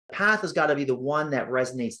path has got to be the one that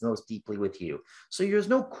resonates most deeply with you. So there's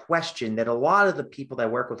no question that a lot of the people that I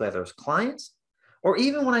work with, whether it's clients, or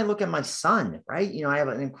even when I look at my son, right? I have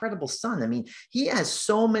an incredible son. I mean, he has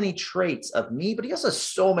so many traits of me, but he also has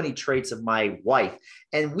so many traits of my wife.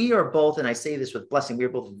 And we are both, and I say this with blessing, we are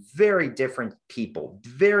both very different people,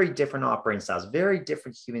 very different operating styles, very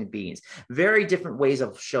different human beings, very different ways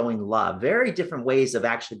of showing love, very different ways of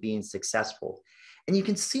actually being successful. And you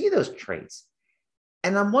can see those traits.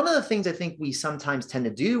 And one of the things I think we sometimes tend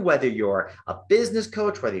to do, whether you're a business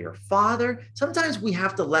coach, whether you're a father, sometimes we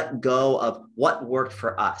have to let go of what worked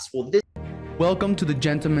for us. Welcome to the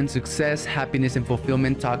Gentleman Success, Happiness, and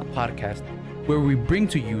Fulfillment Talk podcast, where we bring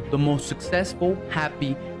to you the most successful,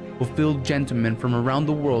 happy, fulfilled gentlemen from around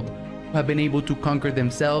the world who have been able to conquer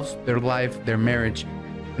themselves, their life, their marriage,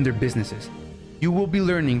 and their businesses. You will be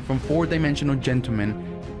learning from four-dimensional gentlemen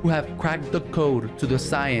who have cracked the code to the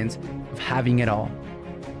science of having it all.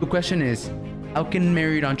 The question is, how can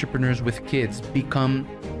married entrepreneurs with kids become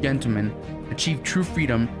gentlemen, achieve true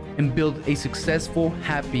freedom, and build a successful,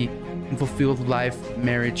 happy, and fulfilled life,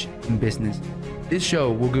 marriage, and business? This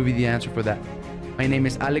show will give you the answer for that. My name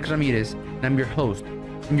is Alex Ramirez, and I'm your host,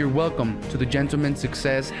 and you're welcome to the Gentleman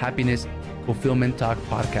Success, Happiness, Fulfillment Talk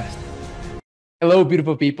podcast. Hello,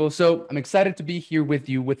 beautiful people. So I'm excited to be here with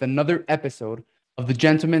you with another episode of the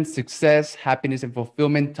Gentleman Success, Happiness, and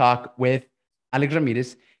Fulfillment Talk with Alex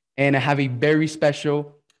Ramirez. And I have a very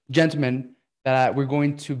special gentleman that we're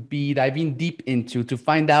going to be diving deep into to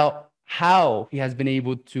find out how he has been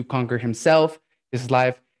able to conquer himself, his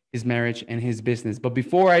life, his marriage, and his business. But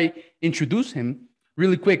before I introduce him,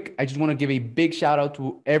 really quick, I just want to give a big shout out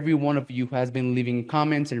to every one of you who has been leaving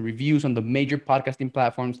comments and reviews on the major podcasting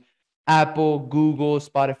platforms, Apple, Google,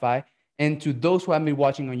 Spotify, and to those who have been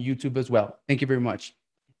watching on YouTube as well. Thank you very much.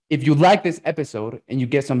 If you like this episode and you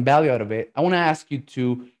get some value out of it, I want to ask you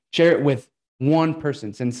to share it with one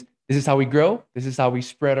person, since this is how we grow. This is how we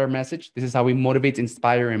spread our message. This is how we motivate,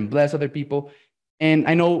 inspire, and bless other people. And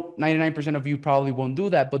I know 99% of you probably won't do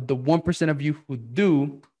that, but the 1% of you who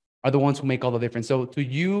do are the ones who make all the difference. So to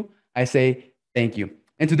you, I say thank you.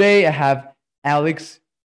 And today I have Alex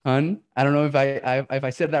Khun. I don't know if I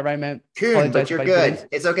said that right, man. Kuhn, but you're good.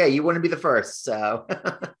 It's okay. You wouldn't be the first. So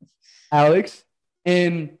Alex,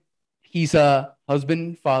 and he's a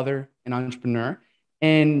husband, father, and entrepreneur.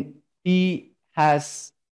 And he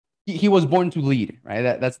was born to lead, right?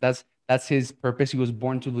 That's his purpose. He was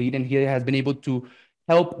born to lead, and he has been able to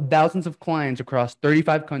help thousands of clients across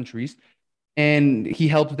 35 countries. And he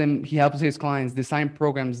helps his clients design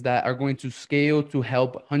programs that are going to scale to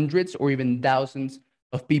help hundreds or even thousands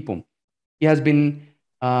of people. He has been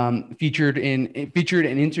featured and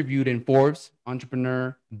interviewed in Forbes,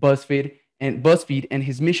 Entrepreneur, BuzzFeed, and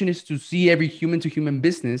his mission is to see every human-to-human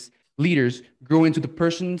business leaders grow into the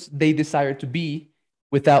persons they desire to be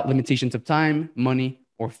without limitations of time, money,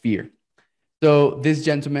 or fear. So this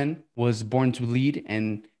gentleman was born to lead,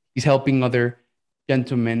 and he's helping other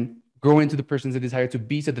gentlemen grow into the persons they desire to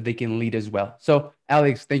be so that they can lead as well. So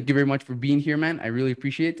Alex, thank you very much for being here, man. I really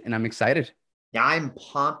appreciate it, and I'm excited. Yeah, I'm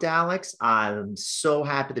pumped, Alex. I'm so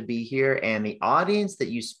happy to be here. And the audience that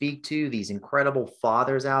you speak to, these incredible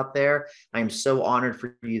fathers out there, I'm so honored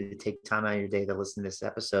for you to take time out of your day to listen to this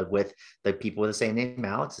episode with the people with the same name.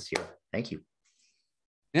 Alex is here. Thank you.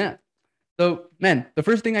 Yeah. So, man, the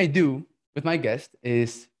first thing I do with my guest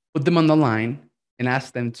is put them on the line and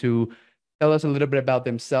ask them to tell us a little bit about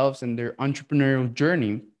themselves and their entrepreneurial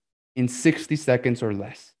journey in 60 seconds or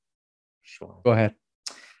less. Sure. Go ahead.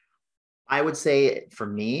 I would say for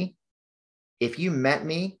me, if you met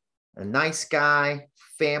me, a nice guy,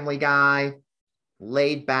 family guy,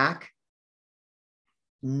 laid back,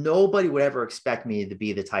 nobody would ever expect me to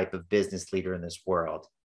be the type of business leader in this world,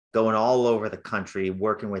 going all over the country,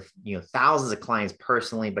 working with thousands of clients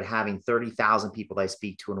personally, but having 30,000 people that I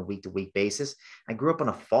speak to on a week-to-week basis. I grew up on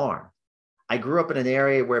a farm. I grew up in an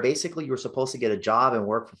area where basically you were supposed to get a job and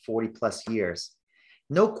work for 40 plus years.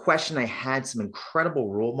 No question, I had some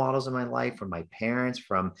incredible role models in my life from my parents,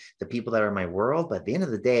 from the people that are in my world. But at the end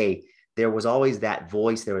of the day, there was always that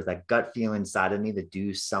voice. There was that gut feeling inside of me to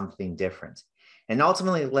do something different. And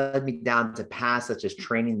ultimately it led me down to paths such as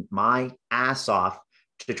training my ass off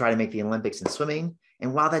to try to make the Olympics in swimming.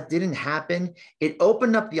 And while that didn't happen, it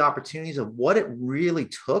opened up the opportunities of what it really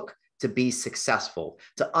took to be successful,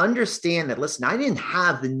 to understand that, listen, I didn't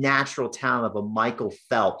have the natural talent of a Michael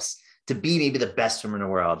Phelps to be maybe the best swimmer in the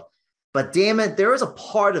world. But damn it, there is a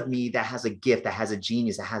part of me that has a gift, that has a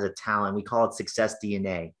genius, that has a talent. We call it success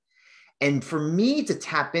DNA. And for me to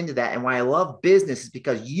tap into that, and why I love business, is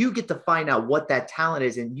because you get to find out what that talent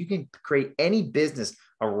is, and you can create any business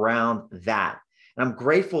around that. And I'm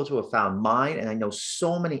grateful to have found mine. And I know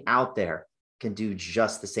so many out there can do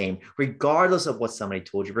just the same, regardless of what somebody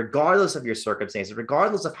told you, regardless of your circumstances,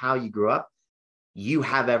 regardless of how you grew up. You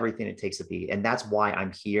have everything it takes to be. And that's why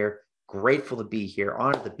I'm here. Grateful to be here,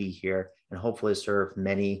 honored to be here, and hopefully serve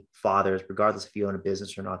many fathers, regardless if you own a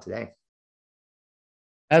business or not today.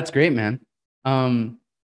 That's great, man.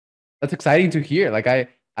 That's exciting to hear. Like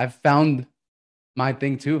I've found my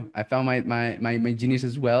thing too. I found my genius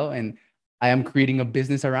as well, and I am creating a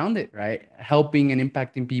business around it, right? Helping and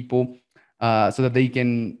impacting people, so that they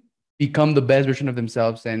can become the best version of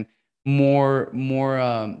themselves, and more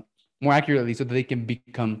accurately, so that they can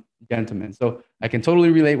become gentlemen. So I can totally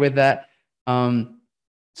relate with that.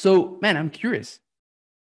 So man, I'm curious.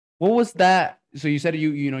 What was that? So you said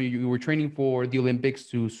you were training for the Olympics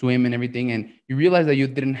to swim and everything, and you realized that you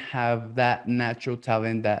didn't have that natural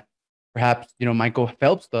talent that perhaps Michael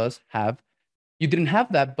Phelps does have. You didn't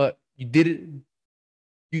have that, but you did it.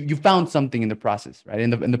 You found something in the process, right?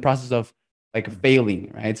 In the process of like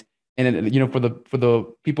failing, right? And for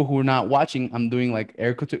the people who are not watching, I'm doing like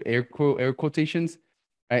air quotations,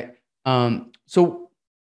 right? So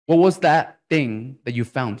what was that thing that you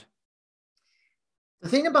found? The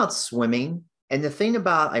thing about swimming and the thing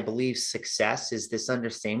about, I believe, success is this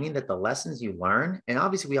understanding that the lessons you learn, and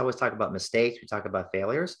obviously we always talk about mistakes, we talk about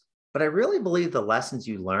failures, but I really believe the lessons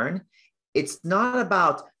you learn, it's not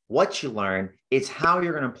about what you learn, it's how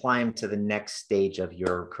you're going to apply them to the next stage of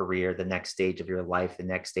your career, the next stage of your life, the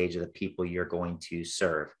next stage of the people you're going to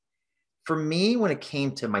serve. For me, when it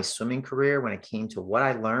came to my swimming career, when it came to what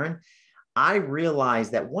I learned, I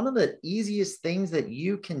realized that one of the easiest things that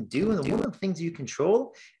you can do, and one of the things you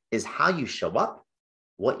control, is how you show up,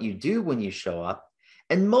 what you do when you show up,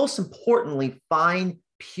 and most importantly, find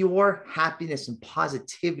pure happiness and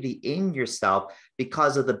positivity in yourself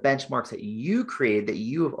because of the benchmarks that you created, that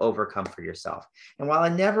you have overcome for yourself. And while I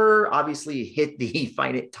never obviously hit the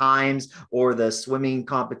finite times or the swimming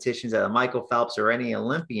competitions that Michael Phelps or any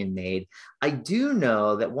Olympian made, I do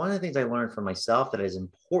know that one of the things I learned for myself that is an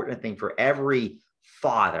important thing for every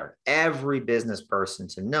father, every business person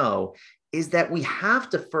to know, is that we have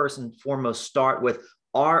to first and foremost start with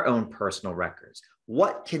our own personal records.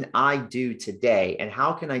 What can I do today? And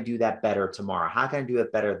how can I do that better tomorrow? How can I do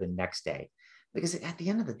it better the next day? Because at the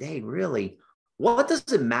end of the day, really, what does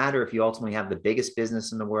it matter if you ultimately have the biggest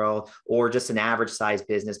business in the world or just an average size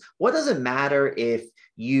business? What does it matter if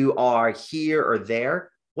you are here or there?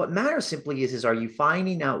 What matters simply is are you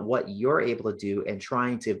finding out what you're able to do and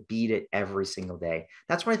trying to beat it every single day?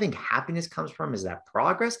 That's where I think happiness comes from, is that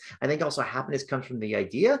progress. I think also happiness comes from the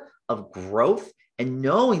idea of growth and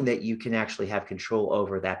knowing that you can actually have control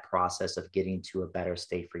over that process of getting to a better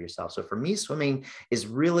state for yourself. So for me, swimming is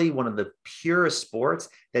really one of the purest sports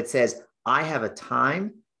that says, I have a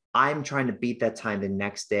time, I'm trying to beat that time the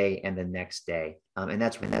next day and the next day. And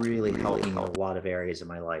that's really helped me in a lot of areas of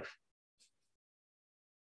my life.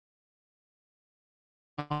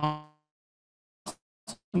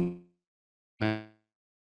 Man.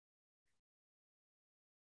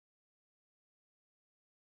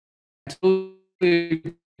 I totally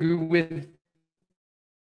agree with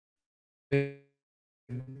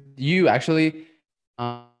you actually.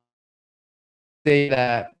 Um, say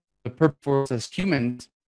that the purpose for us as humans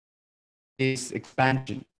is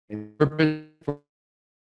expansion. And purpose for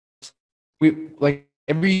we like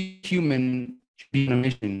every human should be on a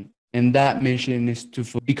mission, and that mission is to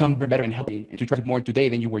become better and healthy, and to try to be more today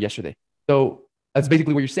than you were yesterday. So that's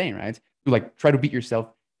basically what you're saying, right? To like try to beat yourself,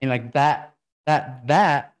 and like that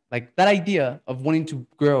idea of wanting to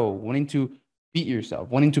grow, wanting to beat yourself,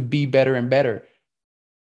 wanting to be better and better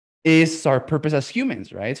is our purpose as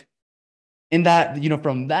humans, right? And that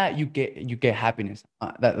from that you get happiness.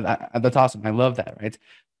 That's awesome. I love that, right?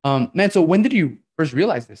 Man, so when did you first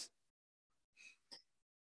realize this?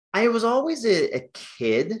 I was always a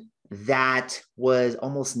kid that was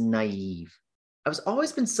almost naive. I was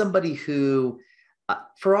always been somebody who,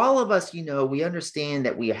 for all of us, we understand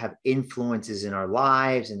that we have influences in our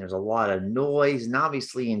lives and there's a lot of noise. And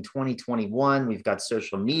obviously in 2021, we've got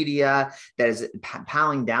social media that is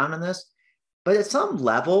piling down on this. But at some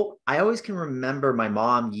level, I always can remember my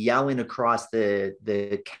mom yelling across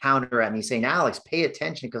the counter at me saying, Alex, pay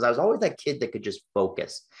attention. Because I was always that kid that could just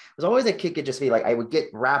focus. I was always that kid could just be like, I would get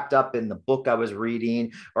wrapped up in the book I was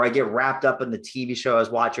reading, or I get wrapped up in the TV show I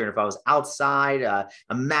was watching. Or if I was outside,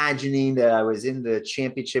 imagining that I was in the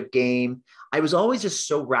championship game, I was always just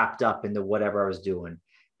so wrapped up into whatever I was doing.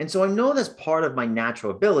 And so I know that's part of my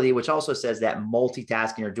natural ability, which also says that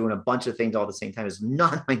multitasking or doing a bunch of things all at the same time is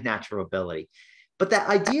not my natural ability. But that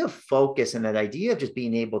idea of focus and that idea of just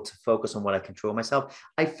being able to focus on what I control myself,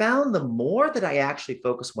 I found the more that I actually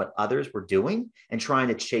focused on what others were doing and trying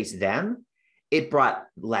to chase them, it brought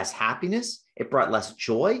less happiness, it brought less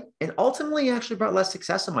joy, and ultimately actually brought less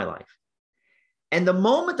success in my life. And the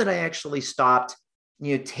moment that I actually stopped,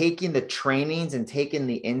 taking the trainings and taking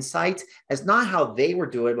the insights as not how they were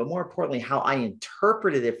doing, but more importantly, how I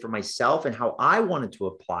interpreted it for myself and how I wanted to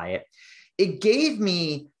apply it, it gave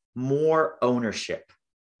me more ownership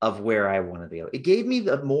of where I want to be. It gave me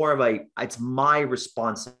more of it's my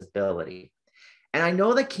responsibility. And I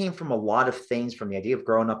know that came from a lot of things, from the idea of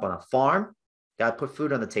growing up on a farm. Got to put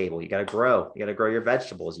food on the table. You got to grow your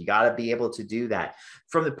vegetables. You got to be able to do that.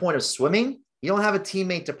 From the point of swimming, you don't have a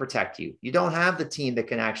teammate to protect you. You don't have the team that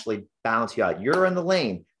can actually balance you out. You're in the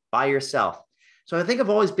lane by yourself. So I think I've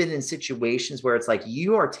always been in situations where it's like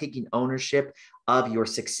you are taking ownership of your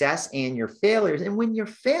success and your failures. And when you're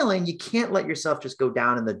failing, you can't let yourself just go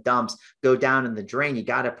down in the dumps, go down in the drain. You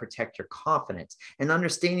got to protect your confidence and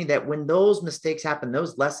understanding that when those mistakes happen,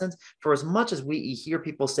 those lessons, for as much as we hear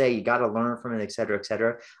people say you got to learn from it, et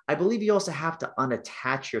cetera, I believe you also have to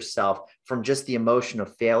unattach yourself from just the emotion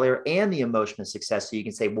of failure and the emotion of success. So you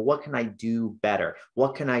can say, well, what can I do better?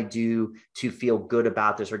 What can I do to feel good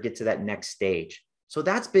about this or get to that next stage? So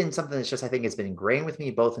that's been something that's just, I think it's been ingrained with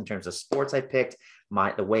me, both in terms of sports I picked,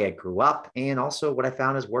 the way I grew up, and also what I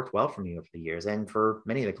found has worked well for me over the years and for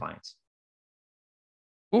many of the clients.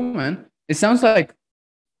 Cool, man. It sounds like,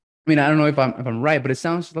 I mean, I don't know if I'm right, but it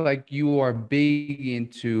sounds like you are big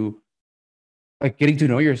into like getting to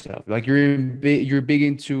know yourself. Like you're big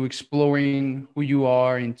into exploring who you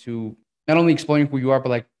are, into not only exploring who you are, but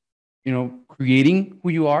like, creating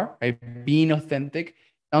who you are, right? Being authentic.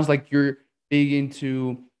 Sounds like you're big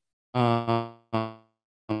into um,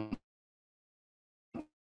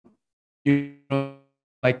 you know,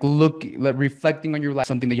 like reflecting on your life,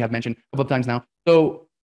 something that you have mentioned a couple of times now. So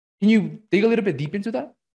can you dig a little bit deeper into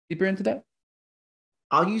that?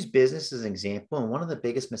 I'll use business as an example. And one of the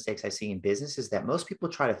biggest mistakes I see in business is that most people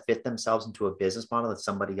try to fit themselves into a business model that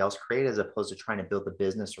somebody else created, as opposed to trying to build the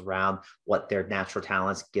business around what their natural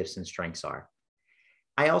talents, gifts, and strengths are.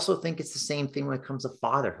 I also think it's the same thing when it comes to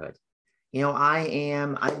fatherhood.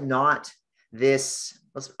 I'm not this,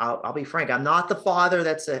 I'll be frank. I'm not the father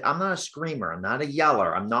I'm not a screamer. I'm not a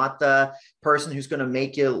yeller. I'm not the person who's going to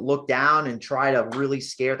make you look down and try to really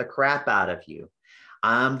scare the crap out of you.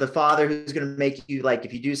 I'm the father who's going to make you, like,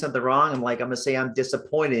 if you do something wrong, I'm going to say I'm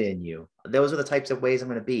disappointed in you. Those are the types of ways I'm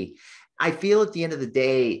going to be. I feel at the end of the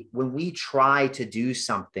day, when we try to do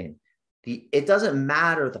something, it doesn't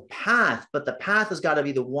matter the path, but the path has got to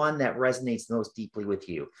be the one that resonates most deeply with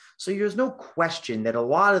you. So there's no question that a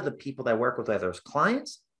lot of the people that I work with, whether it's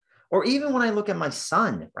clients or even when I look at my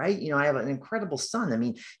son, right? I have an incredible son. I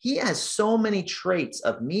mean, he has so many traits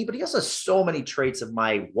of me, but he also has so many traits of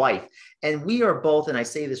my wife. And we are both, and I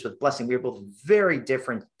say this with blessing, we are both very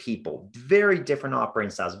different people, very different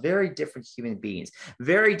operating styles, very different human beings,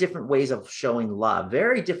 very different ways of showing love,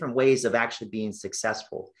 very different ways of actually being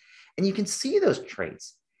successful. And you can see those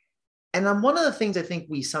traits. And one of the things I think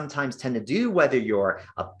we sometimes tend to do, whether you're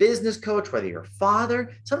a business coach, whether you're a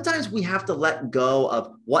father, sometimes we have to let go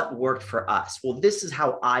of what worked for us. Well, this is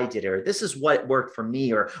how I did it, or this is what worked for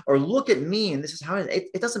me, or look at me, and this is how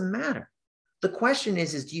it doesn't matter. The question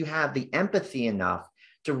is do you have the empathy enough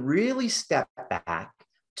to really step back,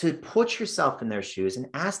 to put yourself in their shoes and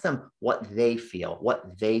ask them what they feel,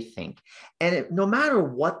 what they think? And no matter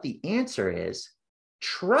what the answer is,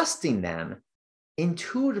 trusting them,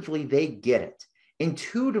 intuitively they get it.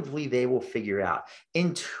 Intuitively they will figure it out.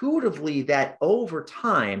 Intuitively, that over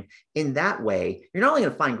time, in that way, you're not only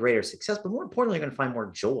going to find greater success, but more importantly, you're going to find more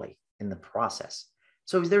joy in the process.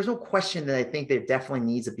 So there's no question that I think there definitely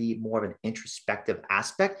needs to be more of an introspective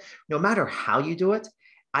aspect, no matter how you do it.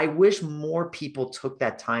 I wish more people took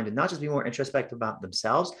that time to not just be more introspective about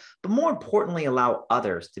themselves, but more importantly, allow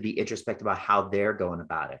others to be introspective about how they're going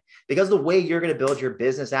about it. Because the way you're going to build your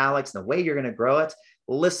business, Alex, and the way you're going to grow it,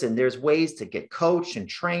 listen, there's ways to get coached and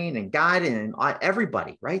trained and guided and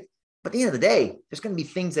everybody, right? But at the end of the day, there's going to be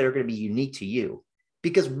things that are going to be unique to you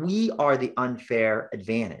because we are the unfair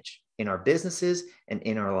advantage in our businesses and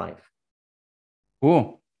in our life.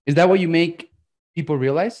 Cool. Is that what you make people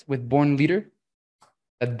realize with Born Leader?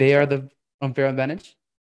 That they are the unfair advantage?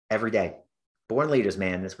 Every day. Born leaders,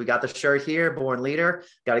 man. We got the shirt here, Born Leader.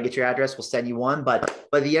 Got to get your address. We'll send you one. But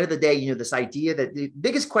at the end of the day, this idea that the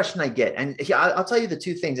biggest question I get, and I'll tell you the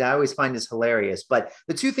two things I always find this hilarious, but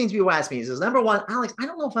the two things people ask me is number one, Alex, I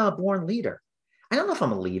don't know if I'm a born leader. I don't know if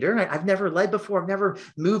I'm a leader. I've never led before. I've never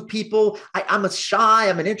moved people. I'm a shy.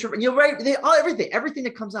 I'm an introvert. Right? Everything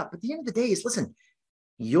that comes up. But at the end of the day is, listen,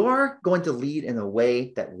 you're going to lead in a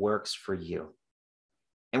way that works for you.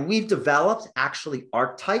 And we've developed actually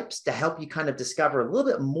archetypes to help you kind of discover a little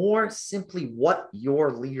bit more simply what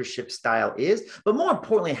your leadership style is, but more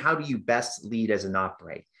importantly, how do you best lead as an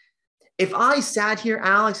operate? If I sat here,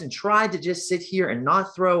 Alex, and tried to just sit here and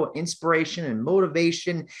not throw inspiration and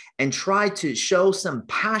motivation and try to show some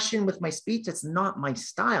passion with my speech, that's not my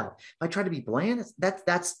style. If I try to be bland,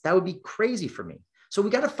 that would be crazy for me. So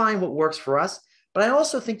we got to find what works for us. But I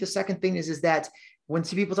also think the second thing is that when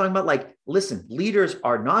people talking about like, listen, leaders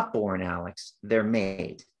are not born, Alex, they're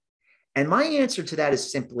made. And my answer to that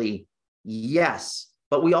is simply yes.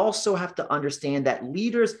 But we also have to understand that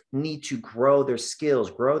leaders need to grow their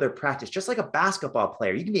skills, grow their practice, just like a basketball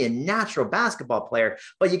player. You can be a natural basketball player,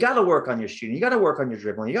 but you got to work on your shooting. You got to work on your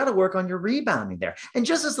dribbling. You got to work on your rebounding there. And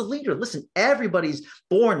just as a leader, listen, everybody's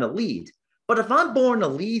born to lead. But if I'm born to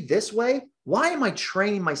lead this way, why am I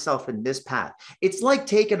training myself in this path? It's like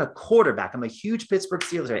taking a quarterback. I'm a huge Pittsburgh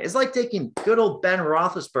Steelers fan. It's like taking good old Ben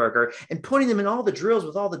Roethlisberger and putting him in all the drills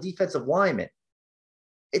with all the defensive linemen.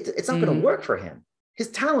 It's not going to work for him. His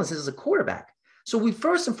talents is as a quarterback. So we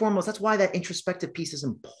first and foremost, that's why that introspective piece is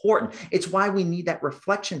important. It's why we need that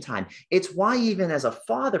reflection time. It's why even as a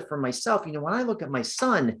father for myself, when I look at my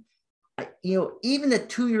son, even at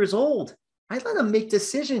 2 years old, I let him make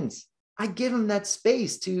decisions. I give him that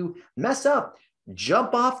space to mess up,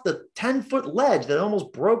 jump off the 10-foot ledge that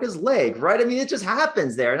almost broke his leg, right? I mean, it just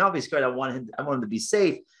happens there. And obviously I want him to be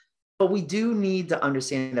safe. But we do need to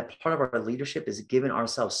understand that part of our leadership is giving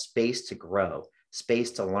ourselves space to grow,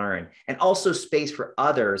 space to learn, and also space for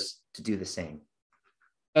others to do the same.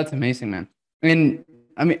 That's amazing, man. And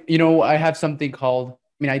I mean, I have something called,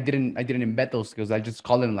 I didn't embed those skills. I just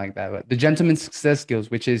call them like that, but the gentleman's success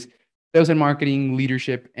skills, which is sales and marketing,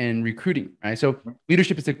 leadership, and recruiting, right? So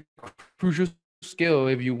leadership is a crucial skill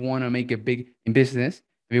if you want to make it big in business,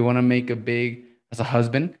 if you want to make it big as a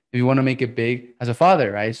husband, if you want to make it big as a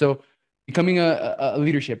father, right? So becoming a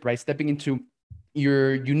leadership, right? Stepping into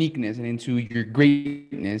your uniqueness and into your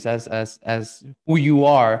greatness as who you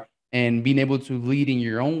are and being able to lead in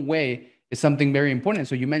your own way is something very important.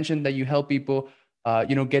 So you mentioned that you help people,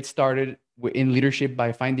 get started in leadership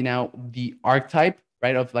by finding out the archetype,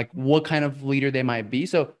 right, of like what kind of leader they might be.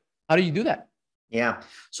 So how do you do that? Yeah.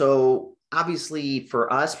 So obviously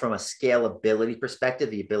for us, from a scalability perspective,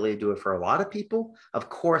 the ability to do it for a lot of people, of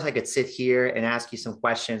course, I could sit here and ask you some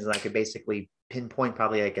questions and I could basically pinpoint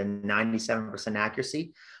probably like a 97%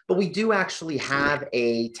 accuracy, but we do actually have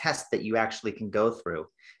a test that you actually can go through.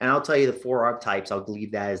 And I'll tell you the 4 archetypes. I'll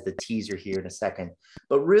leave that as the teaser here in a second.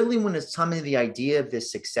 But really, when it's coming to the idea of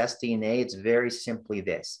this success DNA, it's very simply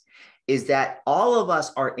this, is that all of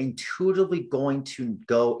us are intuitively going to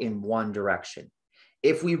go in one direction.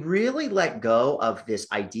 If we really let go of this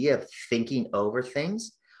idea of thinking over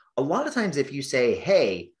things, a lot of times if you say,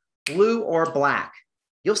 hey, blue or black,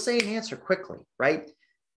 you'll say an answer quickly, right?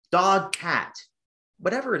 Dog, cat,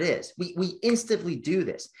 whatever it is, we instantly do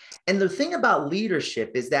this. And the thing about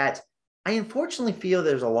leadership is that I unfortunately feel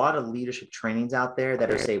there's a lot of leadership trainings out there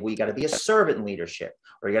that are saying, well, you got to be a servant leadership,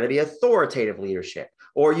 or you got to be authoritative leadership,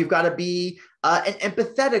 or you've got to be an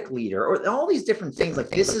empathetic leader, or all these different things. Like,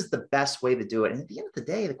 this is the best way to do it. And at the end of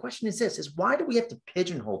the day, the question is this, is why do we have to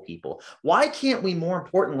pigeonhole people? Why can't we, more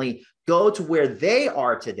importantly, go to where they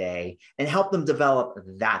are today and help them develop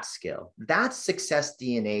that skill? That's success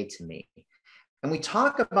DNA to me. And we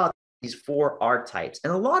talk about these 4 archetypes,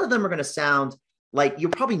 and a lot of them are going to sound like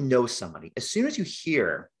you'll probably know somebody. As soon as you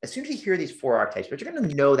hear these 4 archetypes, but you're going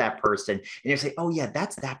to know that person and you're say, oh yeah,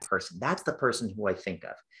 that's that person. That's the person who I think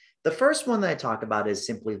of. The first one that I talk about is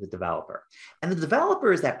simply the developer. And the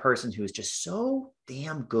developer is that person who is just so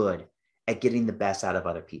damn good at getting the best out of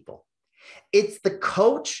other people. It's the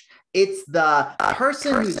coach. It's the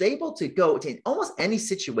person who's able to go to almost any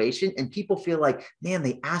situation and people feel like, man,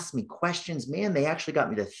 they asked me questions. Man, they actually got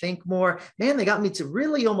me to think more. Man, they got me to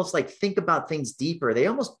really almost like think about things deeper. They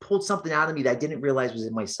almost pulled something out of me that I didn't realize was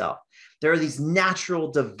in myself. There are these natural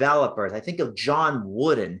developers. I think of John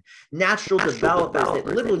Wooden, natural developers that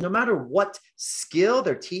literally, no matter what skill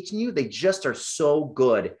they're teaching you, they just are so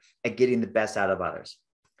good at getting the best out of others.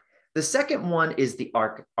 The second one is the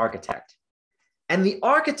architect. And the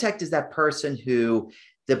architect is that person who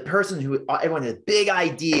everyone has big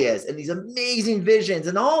ideas and these amazing visions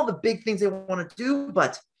and all the big things they want to do,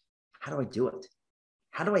 but how do I do it?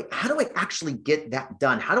 How do I actually get that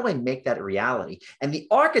done? How do I make that a reality? And the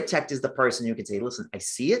architect is the person who can say, listen, I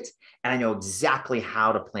see it and I know exactly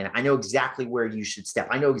how to plan it. I know exactly where you should step.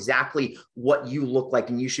 I know exactly what you look like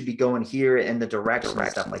and you should be going here in the direction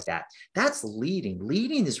and stuff like that. That's leading.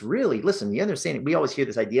 Leading is really, listen, you understand, we always hear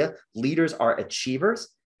this idea, leaders are achievers.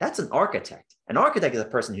 That's an architect. An architect is a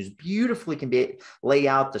person who's beautifully can lay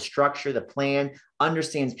out the structure, the plan,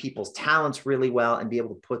 understands people's talents really well, and be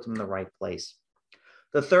able to put them in the right place.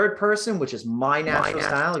 The third person, which is my natural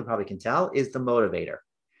style, you probably can tell, is the motivator.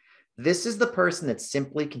 This is the person that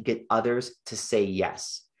simply can get others to say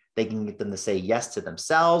yes. They can get them to say yes to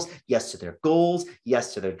themselves, yes to their goals,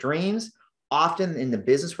 yes to their dreams. Often in the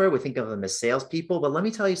business world, we think of them as salespeople, but let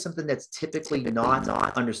me tell you something that's typically not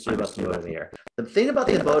understood about the motivator. The thing about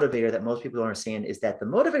the motivator that most people don't understand is that the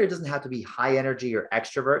motivator doesn't have to be high energy or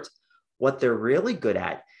extrovert. What they're really good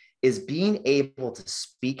at is being able to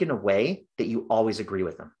speak in a way that you always agree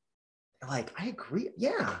with them. Like, I agree.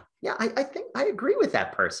 Yeah. I think I agree with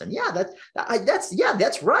that person. Yeah,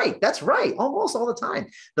 that's right. That's right. Almost all the time.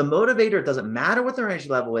 The motivator, doesn't matter what their energy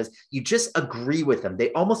level is. You just agree with them.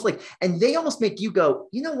 They almost make you go,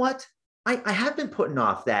 you know what? I have been putting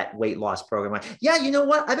off that weight loss program. Yeah. You know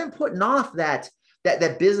what? I've been putting off that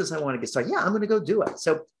business I want to get started. Yeah, I'm going to go do it.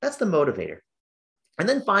 So that's the motivator. And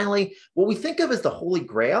then finally, what we think of as the holy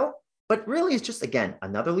grail, but really is just, again,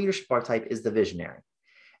 another leadership archetype, is the visionary.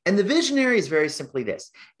 And the visionary is very simply this.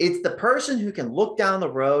 It's the person who can look down the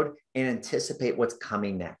road and anticipate what's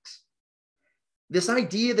coming next. This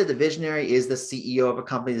idea that the visionary is the CEO of a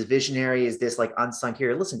company, the visionary is this like unsung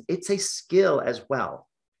hero. Listen, it's a skill as well.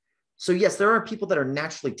 So yes, there are people that are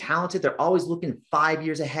naturally talented. They're always looking 5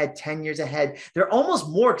 years ahead, 10 years ahead. They're almost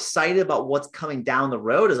more excited about what's coming down the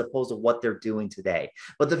road as opposed to what they're doing today.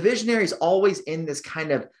 But the visionary is always in this kind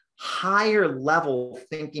of higher level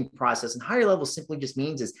thinking process, and higher level simply just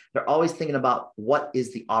means is they're always thinking about what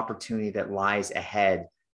is the opportunity that lies ahead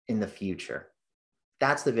in the future.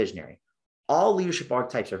 That's the visionary. All leadership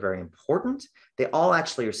archetypes are very important. They all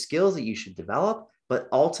actually are skills that you should develop, but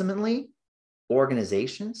ultimately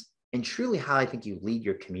organizations, and truly how I think you lead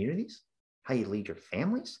your communities, how you lead your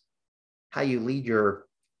families, how you lead your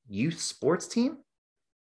youth sports team,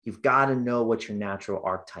 you've got to know what your natural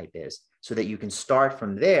archetype is so that you can start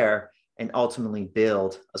from there and ultimately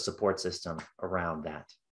build a support system around that.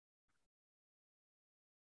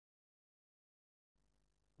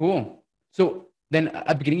 Cool. So then at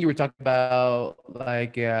the beginning, you were talking about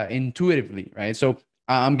like intuitively, right? So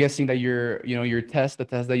I'm guessing that your test, the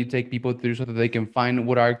test that you take people through so that they can find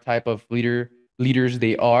what archetype of leaders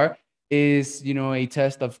they are, is, a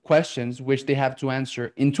test of questions which they have to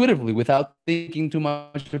answer intuitively without thinking too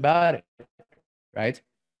much about it, right?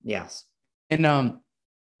 Yes. And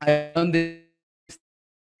I done this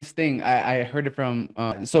thing. I heard it from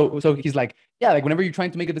so he's like, yeah, like whenever you're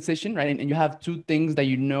trying to make a decision, right, and you have two things that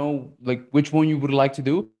like which one you would like to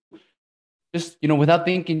do, just without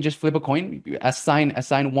thinking, just flip a coin, assign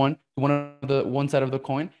one to one side of the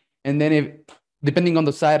coin, and then if depending on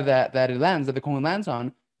the side that the coin lands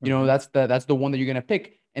on, that's the one that you're gonna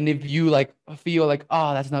pick. And if you like feel like,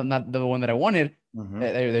 oh, that's not the one that I wanted,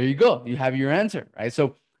 there you go, you have your answer, right?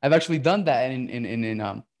 So I've actually done that, and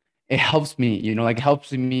in it helps me, like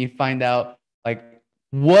helps me find out like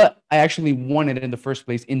what I actually wanted in the first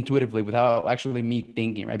place intuitively without actually me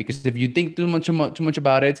thinking, right? Because if you think too much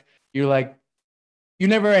about it, you're like, you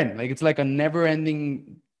never end. Like it's like a never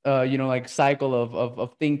ending like cycle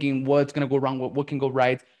of thinking what's gonna go wrong, what can go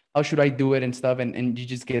right, how should I do it and stuff, and you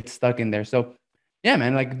just get stuck in there. So yeah,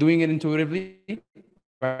 man, like doing it intuitively,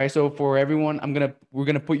 right? So for everyone, we're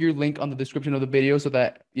gonna put your link on the description of the video so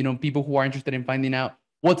that people who are interested in finding out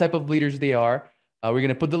what type of leaders they are, we're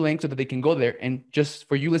gonna put the link so that they can go there. And just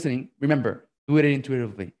for you listening, remember, do it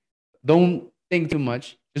intuitively. Don't think too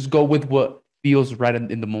much. Just go with what feels right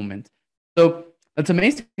in the moment. So that's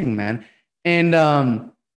amazing, man. And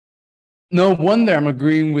no wonder I'm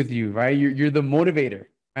agreeing with you, right? You're the motivator,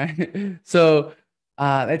 right? So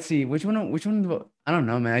let's see, which one? I don't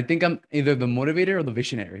know, man. I think I'm either the motivator or the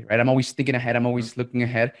visionary, right? I'm always thinking ahead. I'm always looking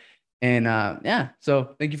ahead. And yeah,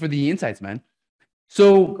 so thank you for the insights, man.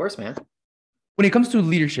 So of course, man. When it comes to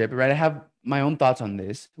leadership, right? I have my own thoughts on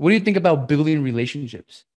this. What do you think about building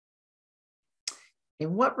relationships?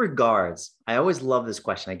 In what regards? I always love this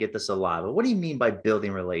question. I get this a lot, but what do you mean by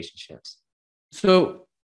building relationships? So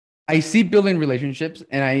I see building relationships,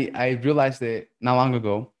 and I realized it not long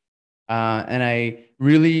ago. And I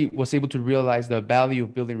really was able to realize the value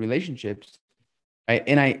of building relationships, right?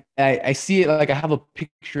 And I see it like I have a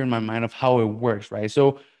picture in my mind of how it works, right?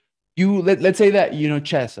 So let's say that, a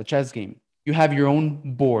chess game. You have your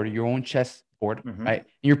own board, your own chess board, Mm-hmm. right? And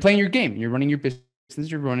you're playing your game. You're running your business.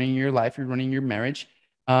 You're running your life. You're running your marriage.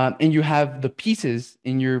 And you have the pieces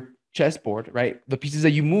in your chessboard, right? The pieces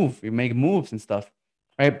that you move. You make moves and stuff,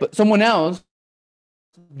 right? But someone else,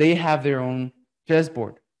 they have their own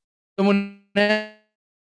chessboard. Someone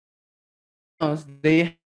else,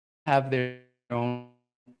 they have their own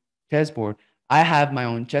chessboard. I have my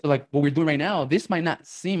own chess. Like what we're doing right now, this might not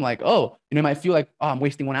seem like, oh, it might feel like, oh, I'm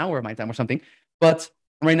wasting 1 hour of my time or something. But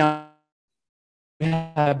right now, we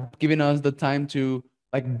have given us the time to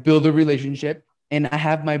like build a relationship. And I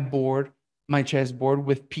have my board, my chessboard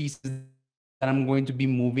with pieces that I'm going to be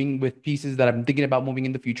moving, with pieces that I'm thinking about moving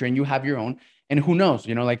in the future. And you have your own. And who knows,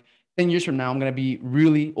 like 10 years from now, I'm going to be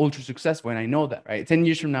really ultra successful. And I know that, right? 10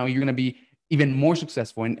 years from now, you're going to be even more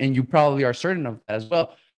successful. And you probably are certain of that as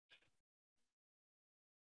well.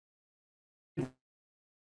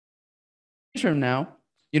 From now,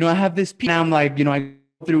 I have this piece. And I'm like, I go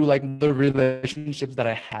through like the relationships that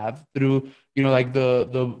I have through, like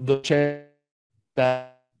the chat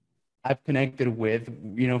that I've connected with,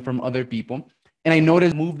 from other people. And I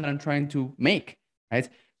notice the move that I'm trying to make, right?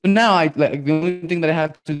 So now like the only thing that I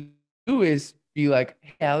have to do is be like,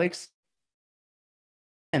 hey, Alex,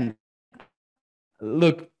 and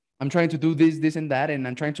look, I'm trying to do this, and that, and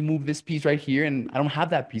I'm trying to move this piece right here, and I don't have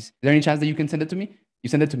that piece. Is there any chance that you can send it to me? You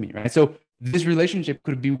send it to me, right? So this relationship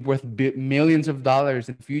could be worth millions of dollars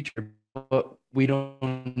in the future, but we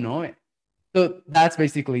don't know it. So that's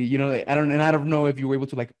basically, I don't know if you were able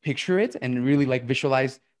to like picture it and really like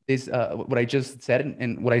visualize this, what I just said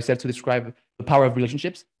and what I said to describe the power of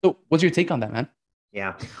relationships. So what's your take on that, man?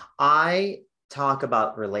 Yeah. I talk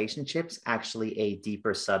about relationships, actually a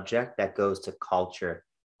deeper subject that goes to culture.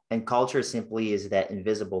 And culture simply is that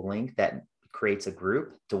invisible link that creates a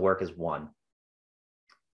group to work as one.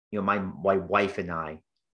 My wife and I,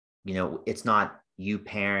 it's not you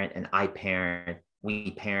parent and I parent,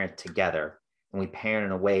 we parent together, and we parent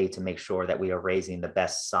in a way to make sure that we are raising the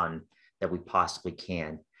best son that we possibly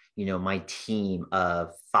can. My team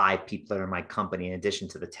of 5 people that are in my company, in addition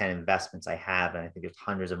to the 10 investments I have, and I think there's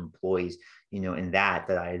hundreds of employees, in that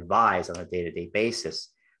I advise on a day-to-day basis,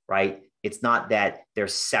 right? It's not that they're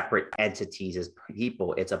separate entities as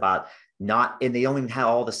people. It's about not, and they don't even have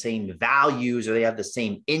all the same values or they have the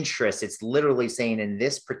same interests. It's literally saying in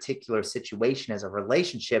this particular situation as a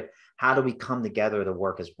relationship, how do we come together to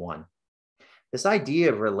work as one? This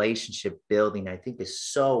idea of relationship building, I think, is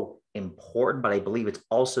so important, but I believe it's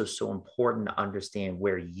also so important to understand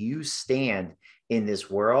where you stand in this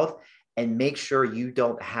world and make sure you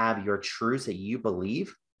don't have your truths that you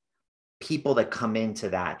believe, people that come into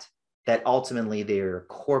that ultimately they're your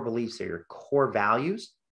core beliefs, they're your core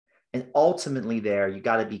values. And ultimately you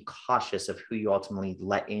got to be cautious of who you ultimately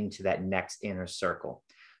let into that next inner circle.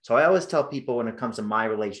 So I always tell people when it comes to my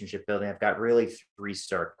relationship building, I've got really 3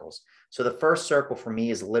 circles. So the first circle for me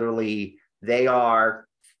is literally, they are,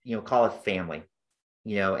 call it family,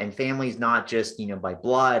 and family is not just, by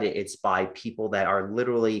blood, it's by people that are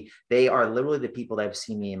literally, they are literally the people that have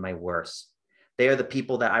seen me in my worst. They are the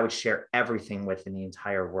people that I would share everything with in the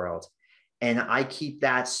entire world. And I keep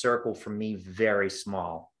that circle for me very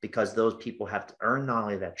small because those people have to earn not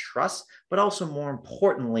only that trust, but also more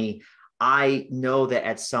importantly, I know that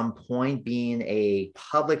at some point, being a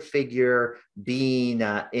public figure, being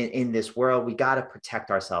in this world, we got to protect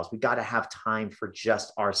ourselves. We got to have time for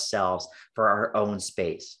just ourselves, for our own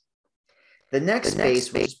space. The next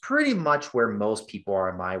space, which is pretty much where most people are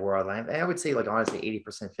in my world, and I would say like honestly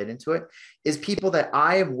 80% fit into it, is people that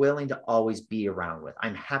I am willing to always be around with.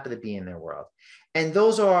 I'm happy to be in their world. And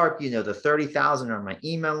those are, the 30,000 on my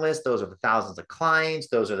email list. Those are the thousands of clients.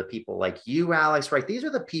 Those are the people like you, Alex, right? These are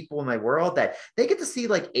the people in my world that they get to see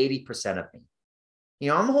like 80% of me.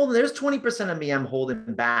 There's 20% of me I'm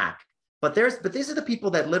holding back. But these are the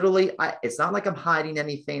people that literally, it's not like I'm hiding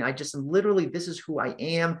anything. I just am literally, this is who I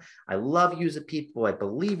am. I love you as a people. I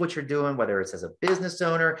believe what you're doing, whether it's as a business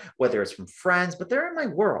owner, whether it's from friends, but they're in my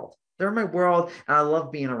world. They're in my world and I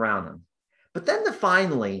love being around them. But then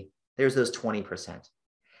finally, there's those 20%.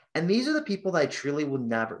 And these are the people that I truly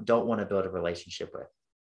don't want to build a relationship with.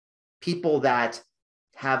 People that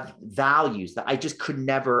have values that I just could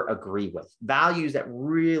never agree with. Values that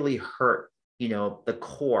really hurt the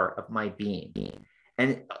core of my being.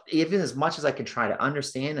 And even as much as I can try to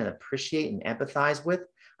understand and appreciate and empathize with,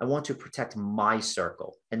 I want to protect my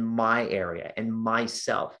circle and my area and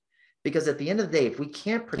myself. Because at the end of the day, if we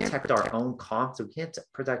can't protect our own confidence, we can't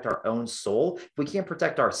protect our own soul, if we can't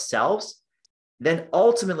protect ourselves, then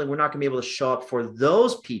ultimately we're not going to be able to show up for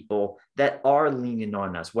those people that are leaning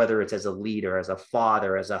on us, whether it's as a leader, as a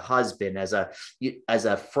father, as a husband, as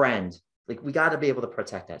a friend. Like we got to be able to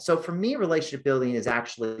protect that. So for me, relationship building is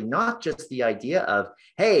actually not just the idea of,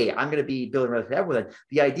 hey, I'm going to be building relationship with everyone.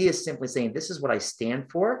 The idea is simply saying, this is what I stand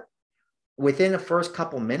for. Within the first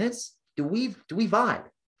couple minutes, do we vibe?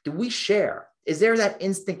 Do we share? Is there that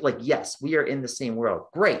instinct like, yes, we are in the same world?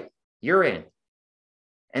 Great, you're in.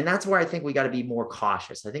 And that's where I think we got to be more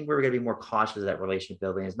cautious. I think we're going to be more cautious of that relationship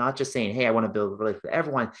building. It's not just saying, hey, I want to build a relationship with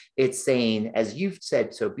everyone. It's saying, as you've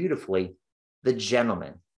said so beautifully, the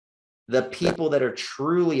gentleman, the people that are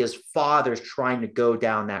truly as fathers trying to go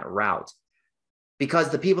down that route. Because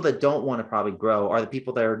the people that don't want to probably grow are the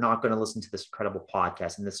people that are not going to listen to this incredible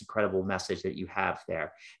podcast and this incredible message that you have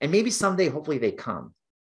there. And maybe someday, hopefully they come.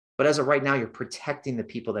 But as of right now, you're protecting the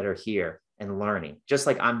people that are here and learning, just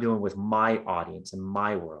like I'm doing with my audience and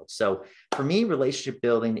my world. So for me, relationship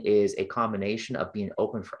building is a combination of being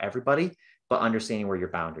open for everybody, but understanding where your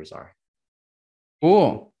boundaries are.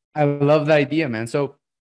 Cool. I love the idea, man. So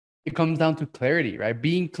it comes down to clarity, right?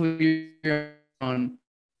 Being clear on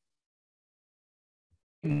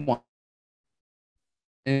one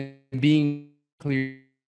and being clear,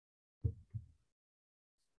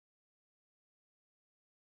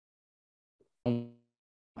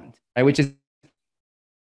 right? Which is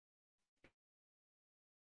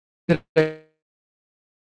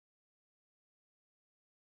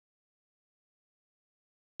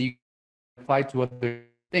you apply to other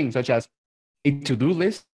things, such as a to-do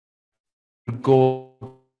list, go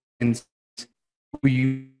and who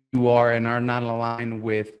you are and are not aligned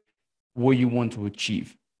with what you want to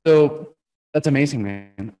achieve. So that's amazing,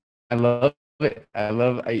 man. I love it. I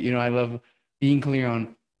love being clear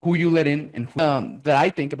on who you let in and who, that I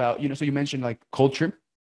think about, so you mentioned like culture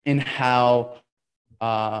and how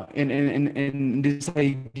in this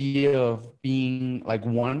idea of being like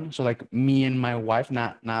one. So like me and my wife,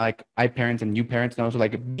 not like I parents and you parents, no, so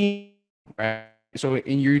like being, right? So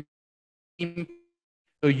in your team,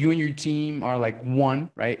 so you and your team are like one,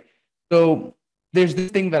 right? So there's this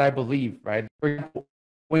thing that I believe, right? For example,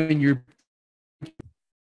 when you're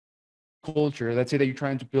culture, let's say that you're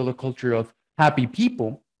trying to build a culture of happy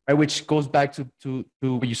people, right? Which goes back to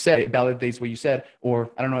what you said, it validates what you said, or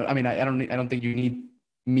I don't know. I mean, I don't think you need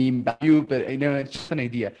me about you, but it's just an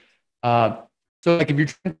idea. So like if you're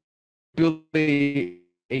trying to build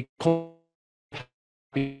a culture,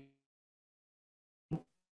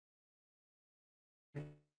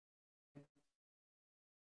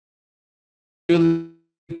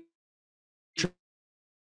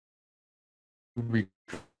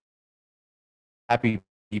 happy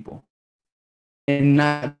people and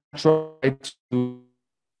not try to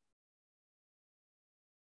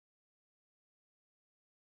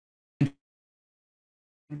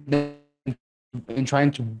and trying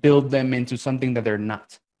to build them into something that they're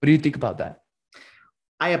not. What do you think about that?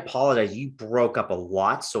 I apologize. You broke up a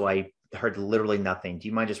lot, so I heard literally nothing. Do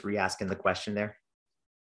you mind just re-asking the question there?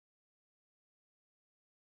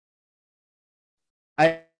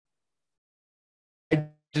 I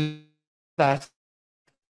just asked,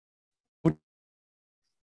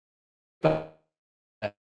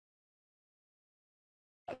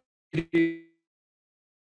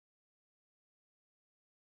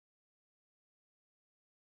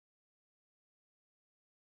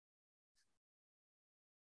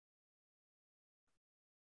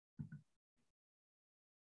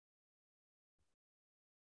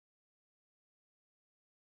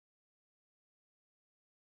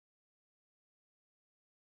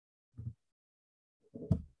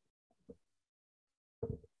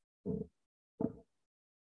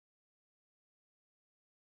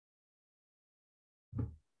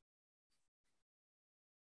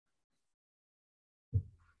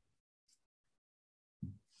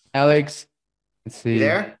 Alex, let's You see.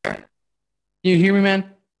 there? Can you hear me,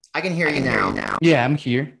 man? I can hear you now. Yeah, I'm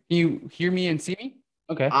here. Can you hear me and see me?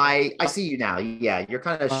 Okay. I see you now. Yeah, you're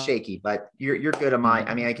kind of shaky, but you're good on my.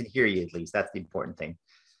 I mean, I can hear you at least. That's the important thing.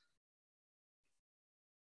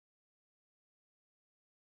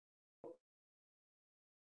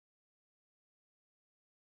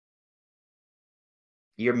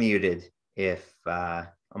 You're muted if on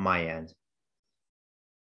my end.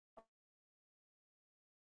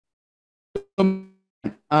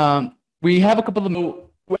 We have a couple of man.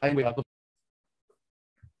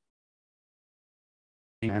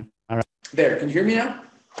 All right. There. Can you hear me now?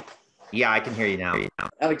 Yeah, I can hear you now.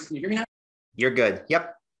 Alex, can you hear me now? You're good.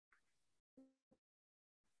 Yep.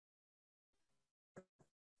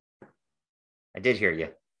 I did hear you.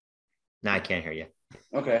 Now I can't hear you.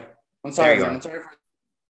 Okay. I'm sorry, There you man. are. I'm sorry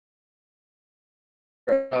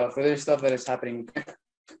for this stuff that is happening.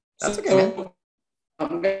 That's okay, man.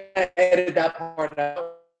 I'm gonna edit that part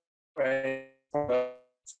out. Right.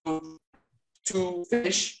 to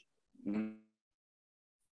finish.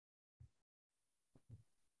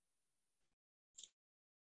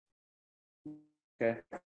 Okay.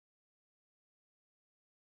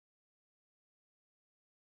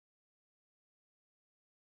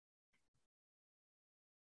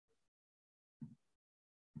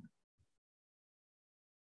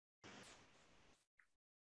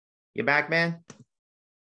 You back, man?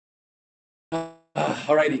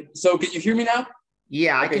 Alrighty. So can you hear me now?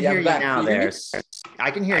 Yeah, I Okay, can yeah, hear I'm you back. now. Can you hear me?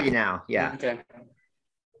 I can hear you now. Yeah. Okay.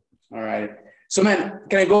 All right. So, man,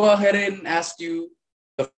 can I go ahead and ask you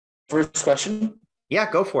the first question? Yeah,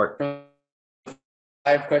 go for it.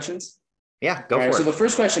 5 questions. Yeah, go All right. for So it. the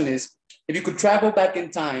first question is, if you could travel back in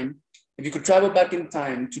time, to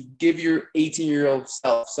give your 18-year-old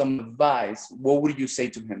self some advice, what would you say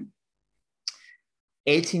to him?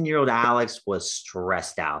 18-year-old Alex was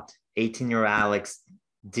stressed out. 18-year-old Alex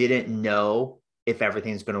didn't know if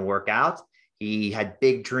everything's going to work out. He had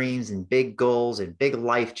big dreams and big goals and big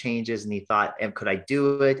life changes. And he thought, could I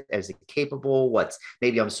do it? Is it capable?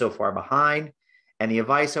 Maybe I'm so far behind. And the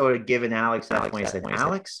advice I would have given Alex at that point, I said,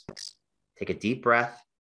 Alex, take a deep breath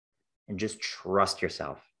and just trust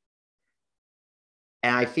yourself.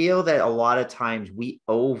 And I feel that a lot of times we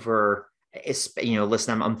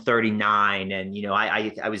listen, I'm 39, and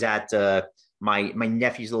I was at my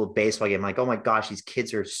nephew's little baseball game. I'm like, oh my gosh, these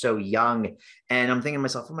kids are so young, and I'm thinking to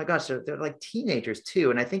myself, oh my gosh, they're like teenagers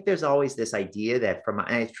too. And I think there's always this idea that and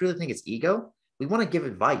I truly think it's ego. We want to give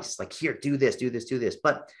advice, like, here, do this, do this, do this,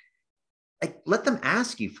 but like, let them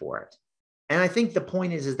ask you for it. And I think the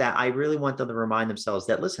point is that I really want them to remind themselves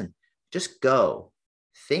that, listen, just go,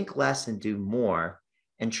 think less and do more,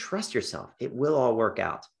 and trust yourself. It will all work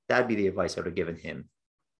out. That'd be the advice I would have given him.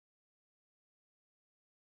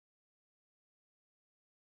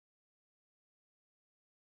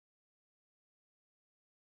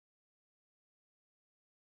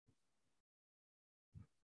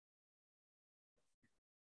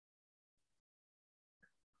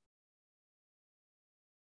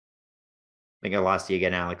 I think I lost you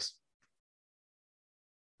again, Alex.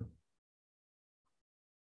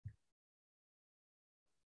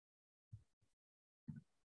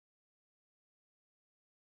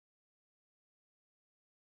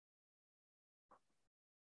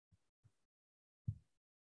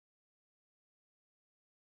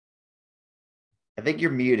 I think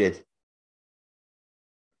you're muted.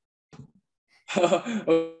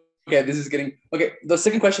 Okay, this is getting okay. The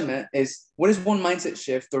second question, man, is what is one mindset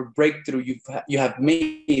shift or breakthrough you have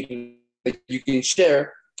made that you can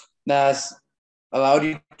share that's allowed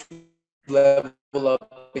you to level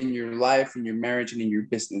up in your life, in your marriage, and in your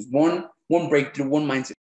business? One breakthrough, one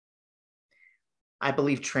mindset. I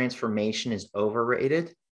believe transformation is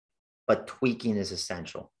overrated, but tweaking is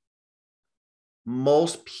essential.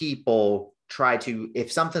 Most people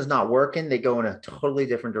if something's not working, they go in a totally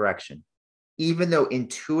different direction, even though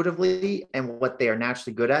intuitively and what they are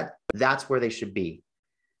naturally good at, that's where they should be.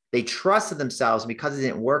 They trusted themselves, and because it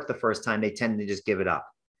didn't work the first time, they tend to just give it up.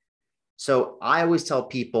 So I always tell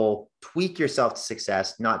people, tweak yourself to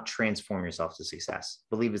success, not transform yourself to success.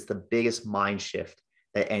 I believe it's the biggest mind shift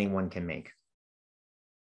that anyone can make.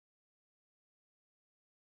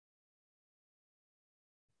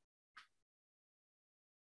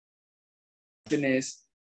 Is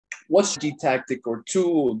what strategy, tactic, or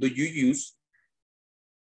tool do you use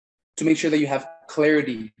to make sure that you have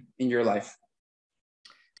clarity in your life?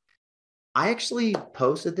 I actually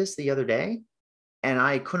posted this the other day, and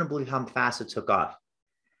I couldn't believe how fast it took off.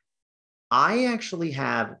 I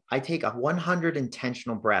take 100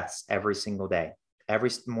 intentional breaths every single day,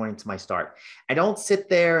 every morning to my start. I don't sit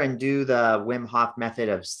there and do the Wim Hof method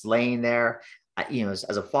of laying there.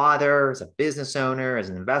 As a father, as a business owner, as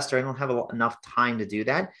an investor, I don't have enough time to do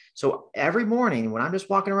that. So every morning when I'm just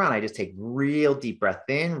walking around, I just take real deep breath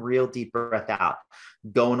in, real deep breath out,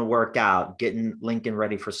 going to work out, getting Lincoln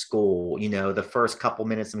ready for school. The first couple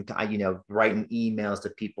minutes, I'm, writing emails to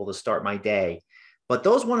people to start my day. But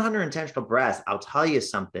those 100 intentional breaths, I'll tell you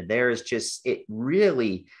something, it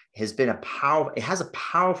really has been it has a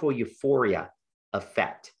powerful euphoria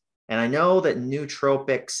effect. And I know that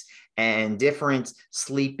nootropics and different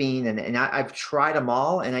sleeping, and I've tried them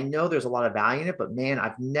all, and I know there's a lot of value in it, but man,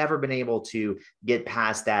 I've never been able to get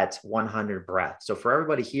past that 100 breath. So for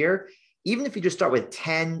everybody here, even if you just start with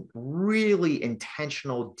 10 really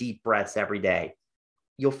intentional deep breaths every day,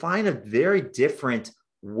 you'll find a very different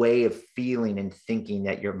way of feeling and thinking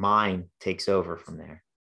that your mind takes over from there.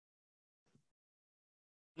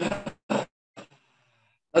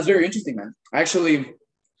 That's very interesting, man. Actually,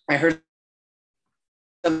 I heard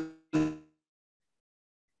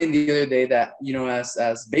the other day that, you know,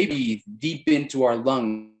 as baby deep into our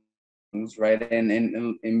lungs, right,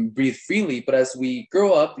 and breathe freely. But as we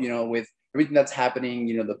grow up, you know, with everything that's happening,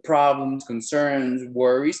 you know, the problems, concerns,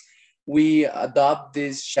 worries, we adopt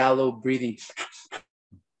this shallow breathing.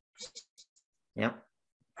 Yeah.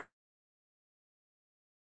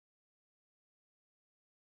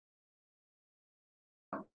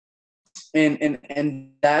 And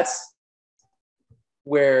that's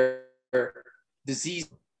where disease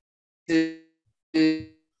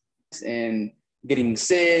and getting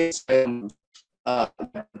sick,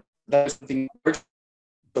 that's something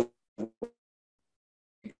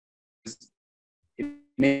it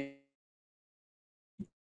may.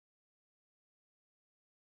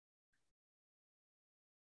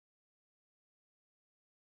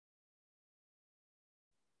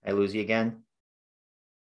 I lose you again.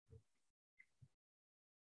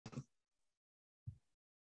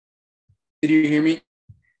 Did you hear me?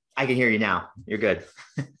 I can hear you now. You're good.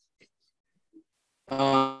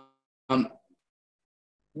 Um,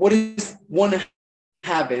 what is one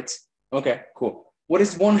habit? Okay, cool. What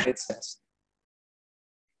is one habit?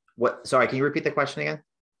 What? Sorry, can you repeat the question again?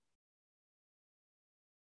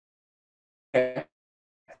 Okay.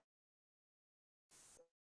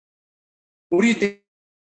 What do you think?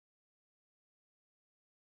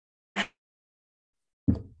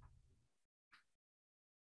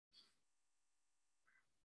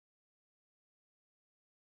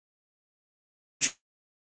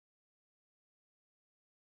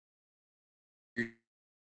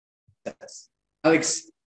 Alex,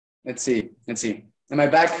 let's see. Am I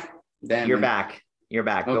back? Damn, You're man. back. You're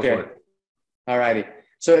back. Go Okay. for it. All righty.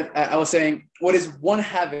 So I was saying, what is one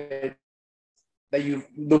habit that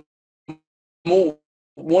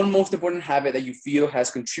one most important habit that you feel has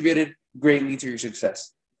contributed greatly to your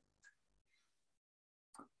success?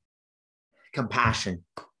 Compassion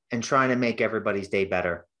and trying to make everybody's day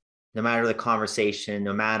better. No matter the conversation,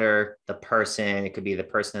 no matter the person, it could be the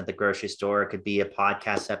person at the grocery store, it could be a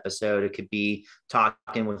podcast episode, it could be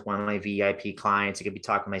talking with one of my VIP clients, it could be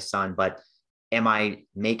talking to my son, but am I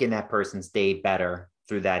making that person's day better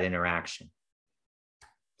through that interaction?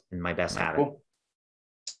 And my best habit.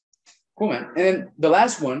 Cool, man. And then the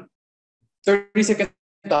last one, 30-second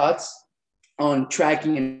thoughts on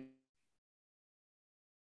tracking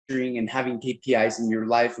and having KPIs in your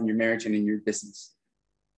life, in your marriage, and in your business.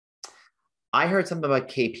 I heard something about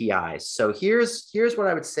KPIs. So here's what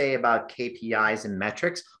I would say about KPIs and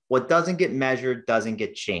metrics. What doesn't get measured doesn't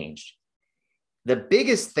get changed. The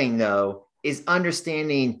biggest thing, though, is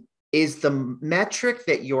understanding, is the metric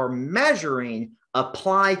that you're measuring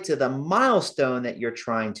applied to the milestone that you're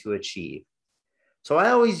trying to achieve? So I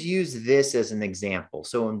always use this as an example.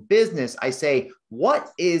 So in business, I say,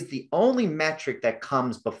 what is the only metric that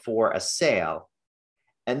comes before a sale?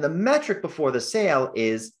 And the metric before the sale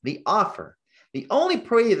is the offer. The only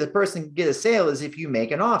way the person can get a sale is if you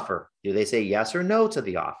make an offer. Do they say yes or no to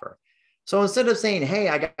the offer? So instead of saying, hey,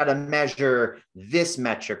 I got to measure this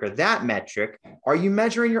metric or that metric, are you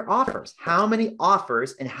measuring your offers? How many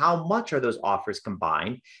offers and how much are those offers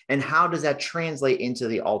combined? And how does that translate into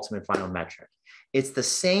the ultimate final metric? It's the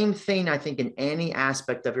same thing, I think, in any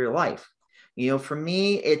aspect of your life. You know, for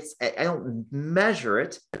me, I don't measure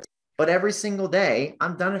it, but every single day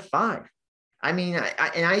I'm done at 5. I mean,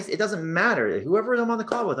 it doesn't matter. Whoever I'm on the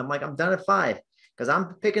call with, I'm like, I'm done at 5 because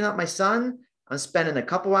I'm picking up my son. I'm spending a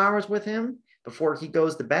couple hours with him before he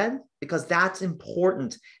goes to bed because that's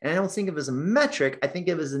important. And I don't think of it as a metric. I think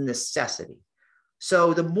of it as a necessity.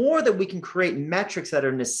 So the more that we can create metrics that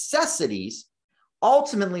are necessities,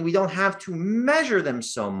 ultimately, we don't have to measure them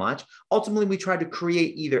so much. Ultimately, we try to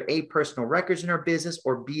create either A, personal records in our business,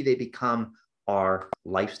 or B, they become our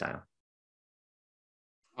lifestyle.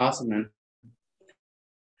 Awesome, man.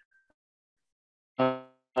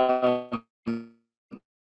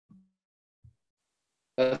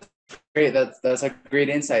 That's great. That's a great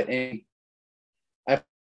insight. And I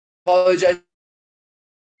apologize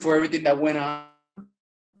for everything that went on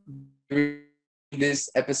during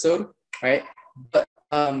this episode, right? But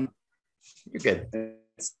you're good.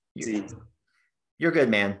 You're good,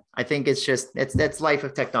 man. I think it's just that's life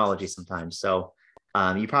of technology sometimes. So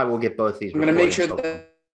you probably will get both these. I'm gonna make sure that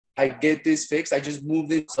I get this fixed. I just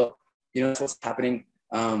moved it, so you know what's happening.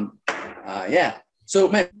 Yeah. So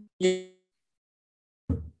man,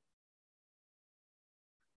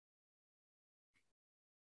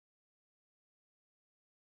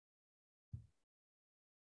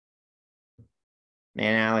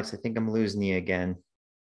 man, Alex, I think I'm losing you again.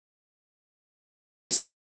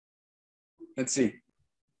 Let's see.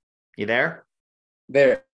 You there?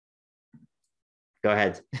 There. Go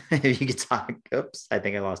ahead. If you could talk. Oops, I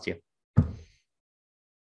think I lost you.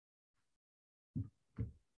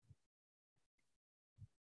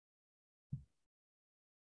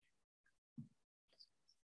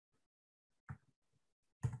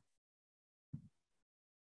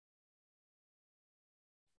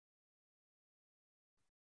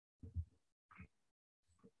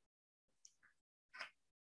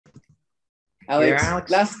 Alex,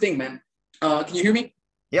 last thing, man. Can you hear me?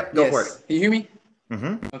 Yep, go for it. Can you hear me?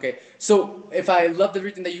 Mm-hmm. Okay. So if I loved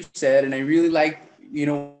everything that you said and I really like,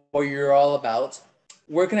 what you're all about,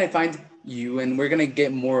 where can I find you and we're going to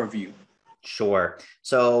get more of you? Sure.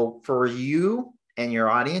 So for you and your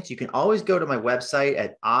audience, you can always go to my website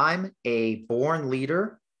at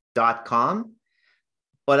imabornleader.com.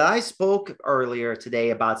 But I spoke earlier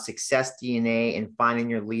today about success DNA and finding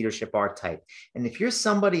your leadership archetype. And if you're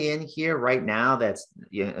somebody in here right now that's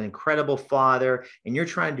an incredible father and you're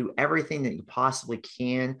trying to do everything that you possibly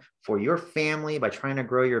can for your family by trying to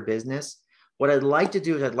grow your business, what I'd like to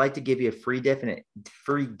do is I'd like to give you a free gift,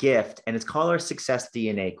 and it's called our Success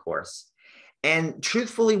DNA course. And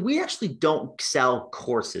truthfully, we actually don't sell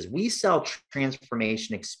courses. We sell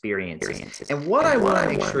transformation experiences. And what I want to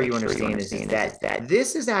make sure you understand is that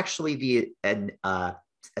this is actually an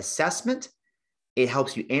assessment. It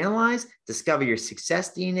helps you analyze, discover your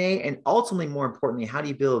success DNA, and ultimately, more importantly, how do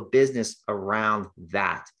you build a business around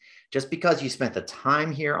that? Just because you spent the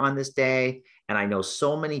time here on this day, and I know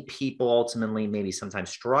so many people ultimately maybe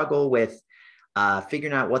sometimes struggle with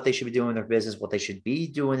figuring out what they should be doing in their business, what they should be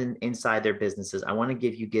doing inside their businesses. I want to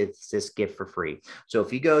give you this gift for free. So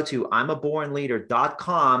if you go to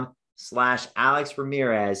imabornleader.com/Alex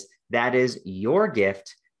Ramirez, that is your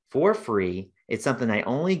gift for free. It's something I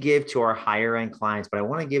only give to our higher end clients, but I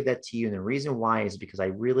want to give that to you. And the reason why is because I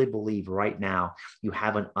really believe right now you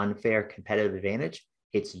have an unfair competitive advantage.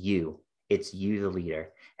 It's you, the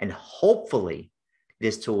leader. And hopefully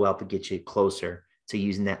this tool will help get you closer to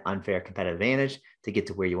using that unfair competitive advantage to get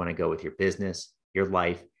to where you want to go with your business, your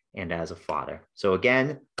life, and as a father. So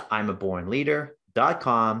again,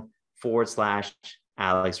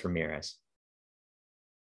 imabornleader.com/Alex Ramirez.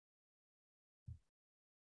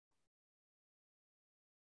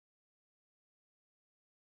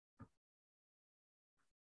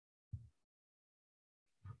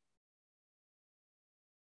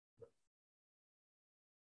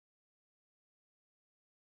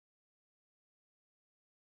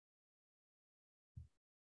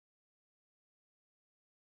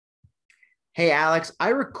 Hey, Alex, I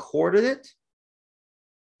recorded it.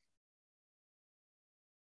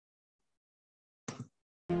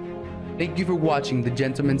 Thank you for watching the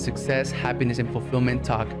Gentleman's Success, Happiness, and Fulfillment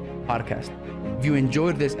Talk podcast. If you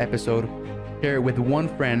enjoyed this episode, share it with one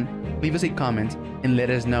friend, leave us a comment, and let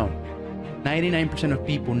us know. 99% of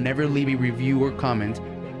people never leave a review or comment,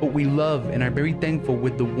 but we love and are very thankful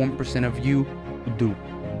with the 1% of you who do.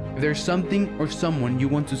 If there's something or someone you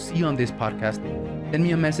want to see on this podcast, send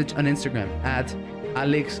me a message on Instagram at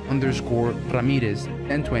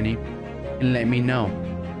Alex_Ramirez1020 and let me know.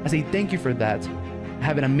 As a thank you for that, I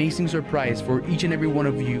have an amazing surprise for each and every one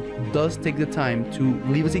of you who does take the time to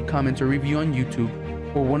leave us a comment or review on YouTube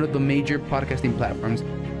or one of the major podcasting platforms